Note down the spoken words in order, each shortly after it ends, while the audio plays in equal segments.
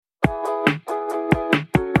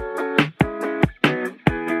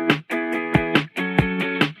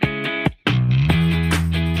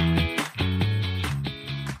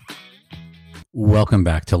Welcome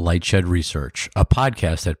back to Lightshed Research, a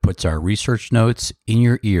podcast that puts our research notes in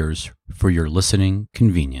your ears for your listening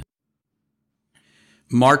convenience.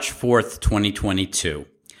 March 4th, 2022.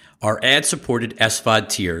 Are ad-supported SVOD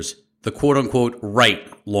tiers the quote-unquote right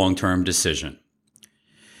long-term decision?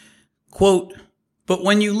 Quote, but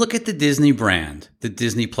when you look at the Disney brand, the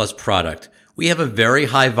Disney Plus product, we have a very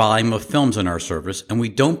high volume of films on our service, and we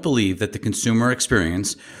don't believe that the consumer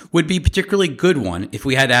experience would be a particularly good one if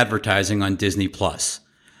we had advertising on Disney Plus.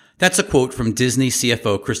 That's a quote from Disney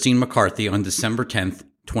CFO Christine McCarthy on December 10th,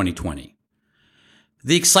 2020.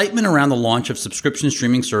 The excitement around the launch of subscription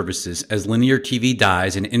streaming services as linear TV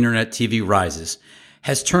dies and internet TV rises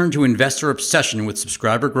has turned to investor obsession with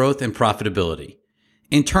subscriber growth and profitability.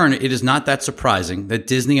 In turn, it is not that surprising that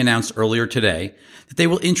Disney announced earlier today that they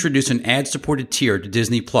will introduce an ad-supported tier to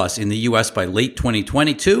Disney Plus in the U.S. by late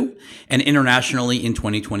 2022 and internationally in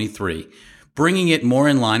 2023, bringing it more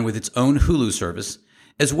in line with its own Hulu service,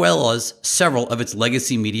 as well as several of its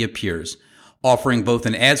legacy media peers, offering both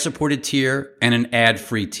an ad-supported tier and an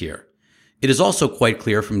ad-free tier. It is also quite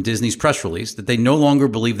clear from Disney's press release that they no longer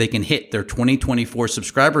believe they can hit their 2024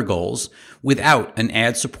 subscriber goals without an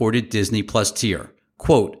ad-supported Disney Plus tier.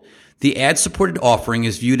 Quote, the ad-supported offering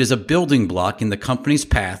is viewed as a building block in the company's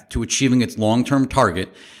path to achieving its long-term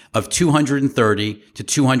target of 230 to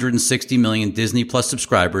 260 million Disney Plus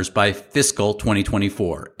subscribers by fiscal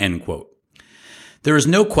 2024, end quote. There is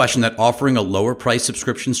no question that offering a lower price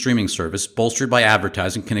subscription streaming service bolstered by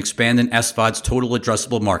advertising can expand an SVOD's total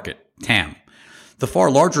addressable market, TAM. The far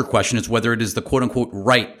larger question is whether it is the quote-unquote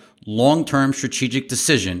right long-term strategic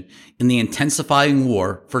decision in the intensifying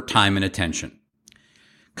war for time and attention.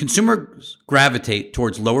 Consumers gravitate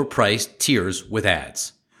towards lower-priced tiers with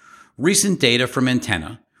ads. Recent data from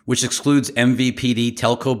Antenna, which excludes MVPD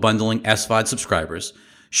telco bundling SVOD subscribers,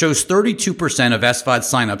 shows 32% of SVOD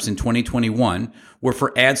signups in 2021 were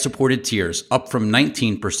for ad-supported tiers, up from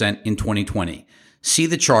 19% in 2020. See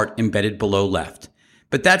the chart embedded below left.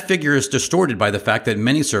 But that figure is distorted by the fact that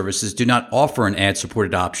many services do not offer an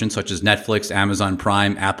ad-supported option such as Netflix, Amazon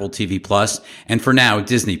Prime, Apple TV Plus, and for now,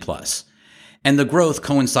 Disney Plus. And the growth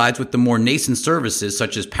coincides with the more nascent services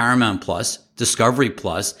such as Paramount Plus, Discovery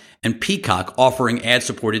Plus, and Peacock offering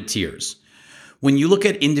ad-supported tiers. When you look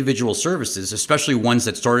at individual services, especially ones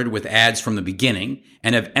that started with ads from the beginning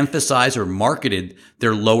and have emphasized or marketed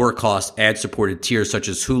their lower-cost ad-supported tiers such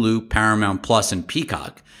as Hulu, Paramount Plus, and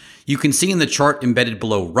Peacock, you can see in the chart embedded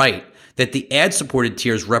below right that the ad-supported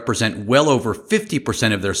tiers represent well over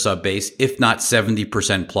 50% of their sub-base, if not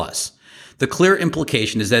 70% plus. The clear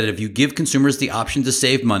implication is that if you give consumers the option to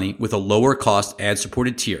save money with a lower cost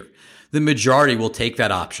ad-supported tier, the majority will take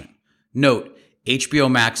that option. Note, HBO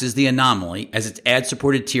Max is the anomaly as its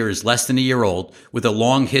ad-supported tier is less than a year old with a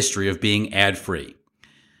long history of being ad-free.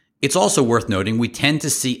 It's also worth noting we tend to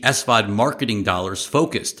see SVOD marketing dollars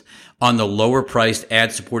focused on the lower-priced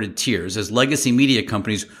ad-supported tiers as legacy media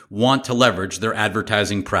companies want to leverage their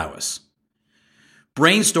advertising prowess.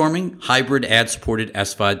 Brainstorming hybrid ad-supported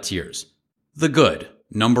SVOD tiers. The good.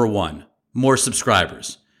 Number 1. More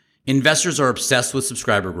subscribers. Investors are obsessed with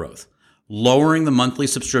subscriber growth. Lowering the monthly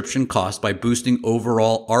subscription cost by boosting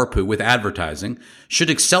overall ARPU with advertising should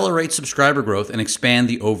accelerate subscriber growth and expand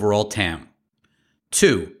the overall TAM.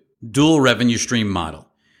 2. Dual revenue stream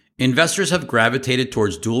model. Investors have gravitated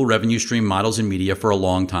towards dual revenue stream models in media for a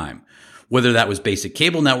long time, whether that was basic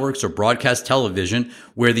cable networks or broadcast television,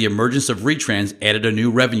 where the emergence of retrans added a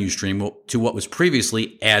new revenue stream to what was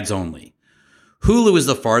previously ads only. Hulu is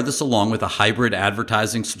the farthest along with a hybrid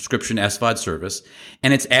advertising subscription SVOD service,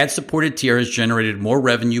 and its ad-supported tier has generated more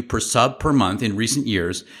revenue per sub per month in recent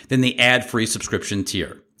years than the ad-free subscription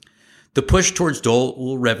tier. The push towards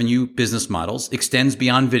dual revenue business models extends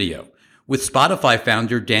beyond video, with Spotify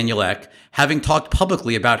founder Daniel Ek having talked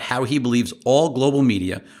publicly about how he believes all global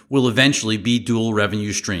media will eventually be dual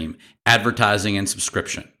revenue stream, advertising and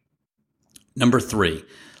subscription. Number 3.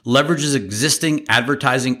 Leverages existing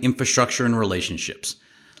advertising infrastructure and relationships.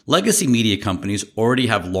 Legacy media companies already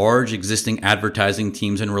have large existing advertising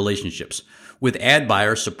teams and relationships, with ad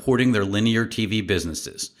buyers supporting their linear TV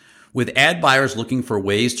businesses. With ad buyers looking for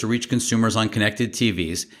ways to reach consumers on connected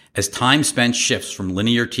TVs, as time spent shifts from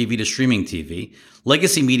linear TV to streaming TV,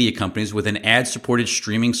 legacy media companies with an ad-supported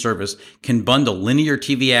streaming service can bundle linear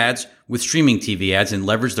TV ads with streaming TV ads and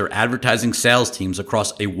leverage their advertising sales teams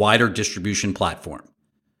across a wider distribution platform.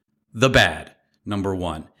 The bad. Number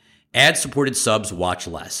 1. Ad-supported subs watch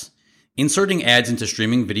less. Inserting ads into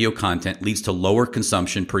streaming video content leads to lower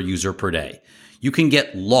consumption per user per day. You can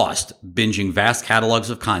get lost binging vast catalogs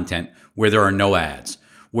of content where there are no ads,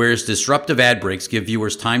 whereas disruptive ad breaks give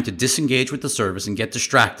viewers time to disengage with the service and get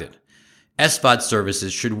distracted. SVOD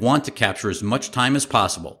services should want to capture as much time as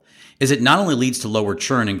possible, as it not only leads to lower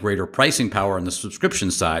churn and greater pricing power on the subscription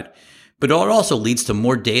side, but it also leads to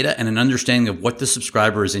more data and an understanding of what the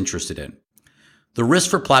subscriber is interested in. The risk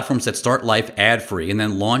for platforms that start life ad-free and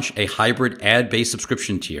then launch a hybrid ad-based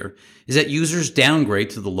subscription tier is that users downgrade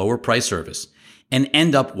to the lower price service and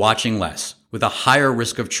end up watching less, with a higher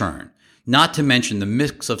risk of churn. Not to mention the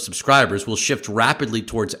mix of subscribers will shift rapidly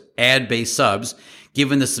towards ad-based subs,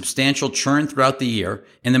 given the substantial churn throughout the year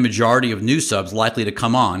and the majority of new subs likely to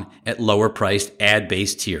come on at lower priced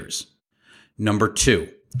ad-based tiers. Number 2,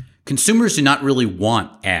 consumers do not really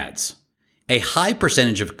want ads. A high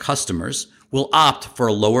percentage of customers will opt for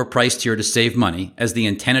a lower price tier to save money, as the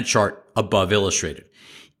antenna chart above illustrated,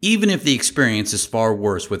 even if the experience is far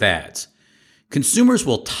worse with ads. Consumers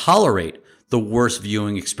will tolerate the worst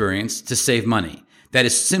viewing experience to save money. That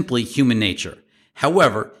is simply human nature.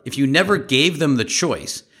 However, if you never gave them the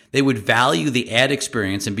choice, they would value the ad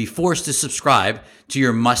experience and be forced to subscribe to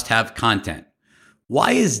your must-have content.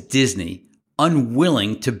 Why is Disney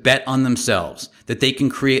unwilling to bet on themselves that they can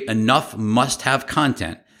create enough must-have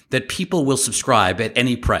content that people will subscribe at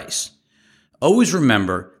any price? Always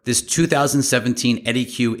remember this 2017 Eddie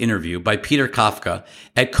Q interview by Peter Kafka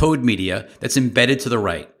at Code Media that's embedded to the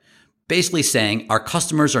right, basically saying our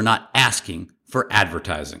customers are not asking for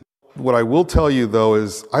advertising. What I will tell you, though,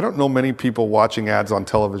 is I don't know many people watching ads on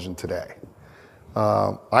television today.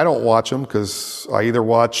 I don't watch them because I either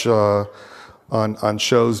watch on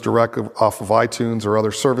shows direct off of iTunes or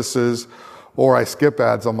other services, or I skip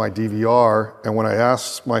ads on my DVR. And when I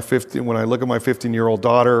look at my 15-year-old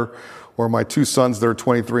daughter or my 2 sons that are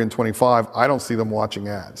 23 and 25, I don't see them watching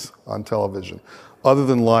ads on television other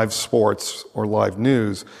than live sports or live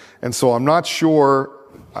news. And so I'm not sure,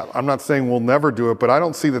 I'm not saying we'll never do it, but I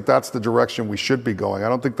don't see that that's the direction we should be going. I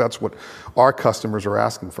don't think that's what our customers are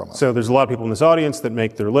asking from us. So there's a lot of people in this audience that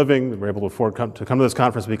make their living, that were able to afford to come to this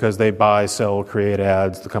conference because they buy, sell, create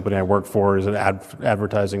ads. The company I work for is an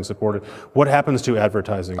advertising supported. What happens to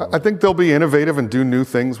advertising? I think they'll be innovative and do new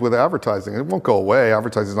things with advertising. It won't go away.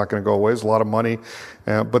 Advertising is not going to go away. It's a lot of money,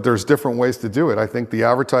 but there's different ways to do it. I think the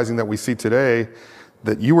advertising that we see today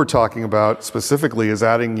that you were talking about specifically is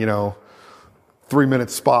adding, 3-minute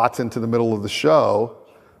spots into the middle of the show.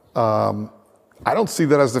 I don't see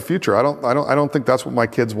that as the future. I don't think that's what my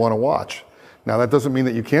kids want to watch. Now, that doesn't mean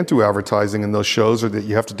that you can't do advertising in those shows or that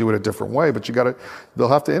you have to do it a different way, but they'll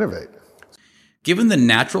have to innovate. Given the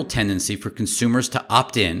natural tendency for consumers to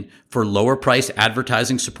opt in for lower price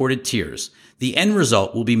advertising supported tiers, the end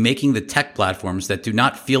result will be making the tech platforms that do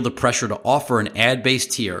not feel the pressure to offer an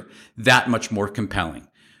ad-based tier that much more compelling,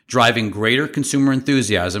 driving greater consumer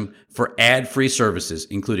enthusiasm for ad-free services,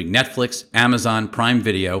 including Netflix, Amazon, Prime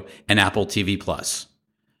Video, and Apple TV+.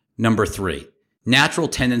 Number 3, natural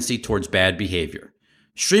tendency towards bad behavior.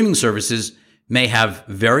 Streaming services may have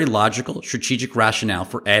very logical, strategic rationale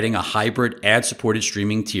for adding a hybrid ad-supported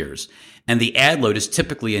streaming tiers, and the ad load is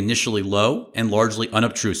typically initially low and largely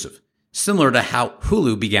unobtrusive, similar to how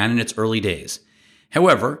Hulu began in its early days.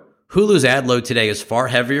 However, Hulu's ad load today is far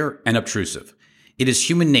heavier and obtrusive. It is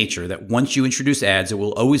human nature that once you introduce ads, it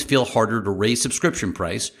will always feel harder to raise subscription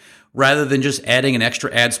price rather than just adding an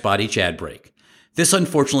extra ad spot each ad break. This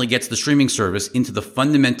unfortunately gets the streaming service into the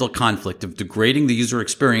fundamental conflict of degrading the user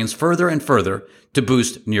experience further and further to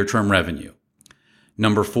boost near-term revenue.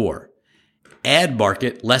 Number 4, ad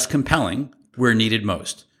market less compelling where needed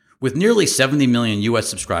most. With nearly 70 million US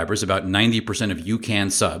subscribers, about 90% of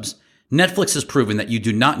UCAN subs, Netflix has proven that you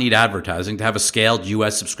do not need advertising to have a scaled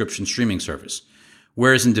US subscription streaming service.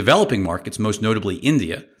 Whereas in developing markets, most notably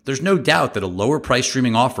India, there's no doubt that a lower price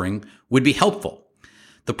streaming offering would be helpful.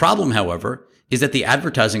 The problem, however, is that the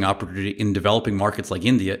advertising opportunity in developing markets like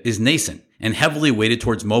India is nascent and heavily weighted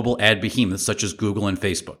towards mobile ad behemoths such as Google and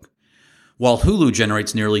Facebook. While Hulu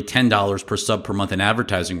generates nearly $10 per sub per month in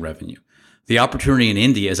advertising revenue, the opportunity in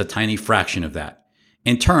India is a tiny fraction of that.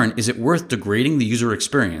 In turn, is it worth degrading the user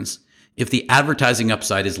experience if the advertising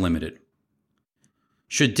upside is limited?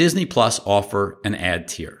 Should Disney Plus offer an ad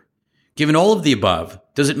tier? Given all of the above,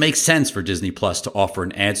 does it make sense for Disney Plus to offer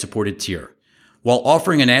an ad-supported tier? While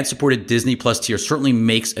offering an ad-supported Disney Plus tier certainly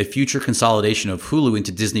makes a future consolidation of Hulu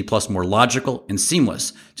into Disney Plus more logical and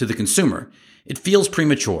seamless to the consumer, it feels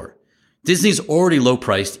premature. Disney's already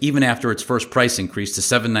low-priced even after its first price increase to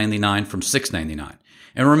 $7.99 from $6.99.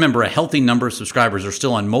 And remember, a healthy number of subscribers are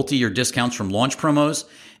still on multi-year discounts from launch promos,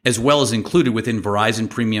 as well as included within Verizon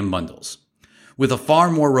premium bundles. With a far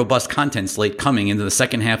more robust content slate coming into the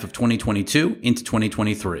second half of 2022 into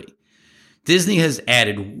 2023. Disney has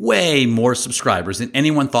added way more subscribers than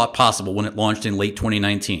anyone thought possible when it launched in late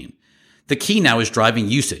 2019. The key now is driving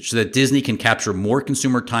usage so that Disney can capture more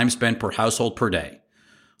consumer time spent per household per day.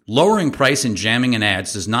 Lowering price and jamming in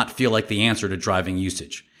ads does not feel like the answer to driving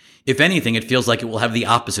usage. If anything, it feels like it will have the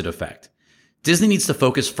opposite effect. Disney needs to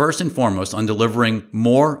focus first and foremost on delivering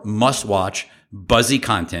more must-watch, buzzy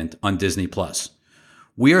content on Disney+.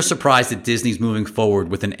 We are surprised that Disney's moving forward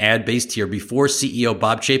with an ad-based tier before CEO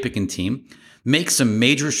Bob Chapek and team make some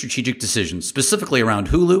major strategic decisions, specifically around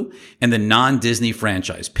Hulu and the non-Disney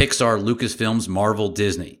franchise, Pixar, Lucasfilms, Marvel,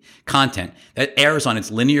 Disney, content that airs on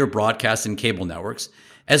its linear broadcast and cable networks,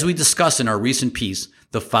 as we discuss in our recent piece,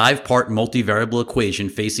 the 5-part multivariable equation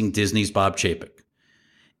facing Disney's Bob Chapek.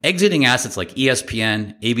 Exiting assets like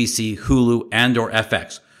ESPN, ABC, Hulu, and/or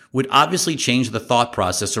FX would obviously change the thought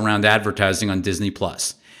process around advertising on Disney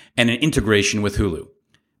Plus and an integration with Hulu.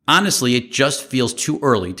 Honestly, it just feels too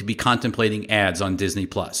early to be contemplating ads on Disney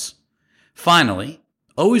Plus. Finally,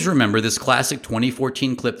 always remember this classic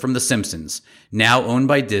 2014 clip from The Simpsons, now owned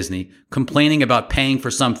by Disney, complaining about paying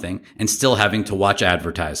for something and still having to watch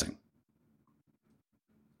advertising.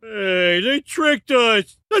 Hey, they tricked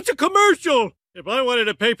us. That's a commercial. If I wanted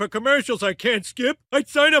to pay for commercials I can't skip, I'd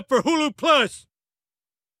sign up for Hulu Plus.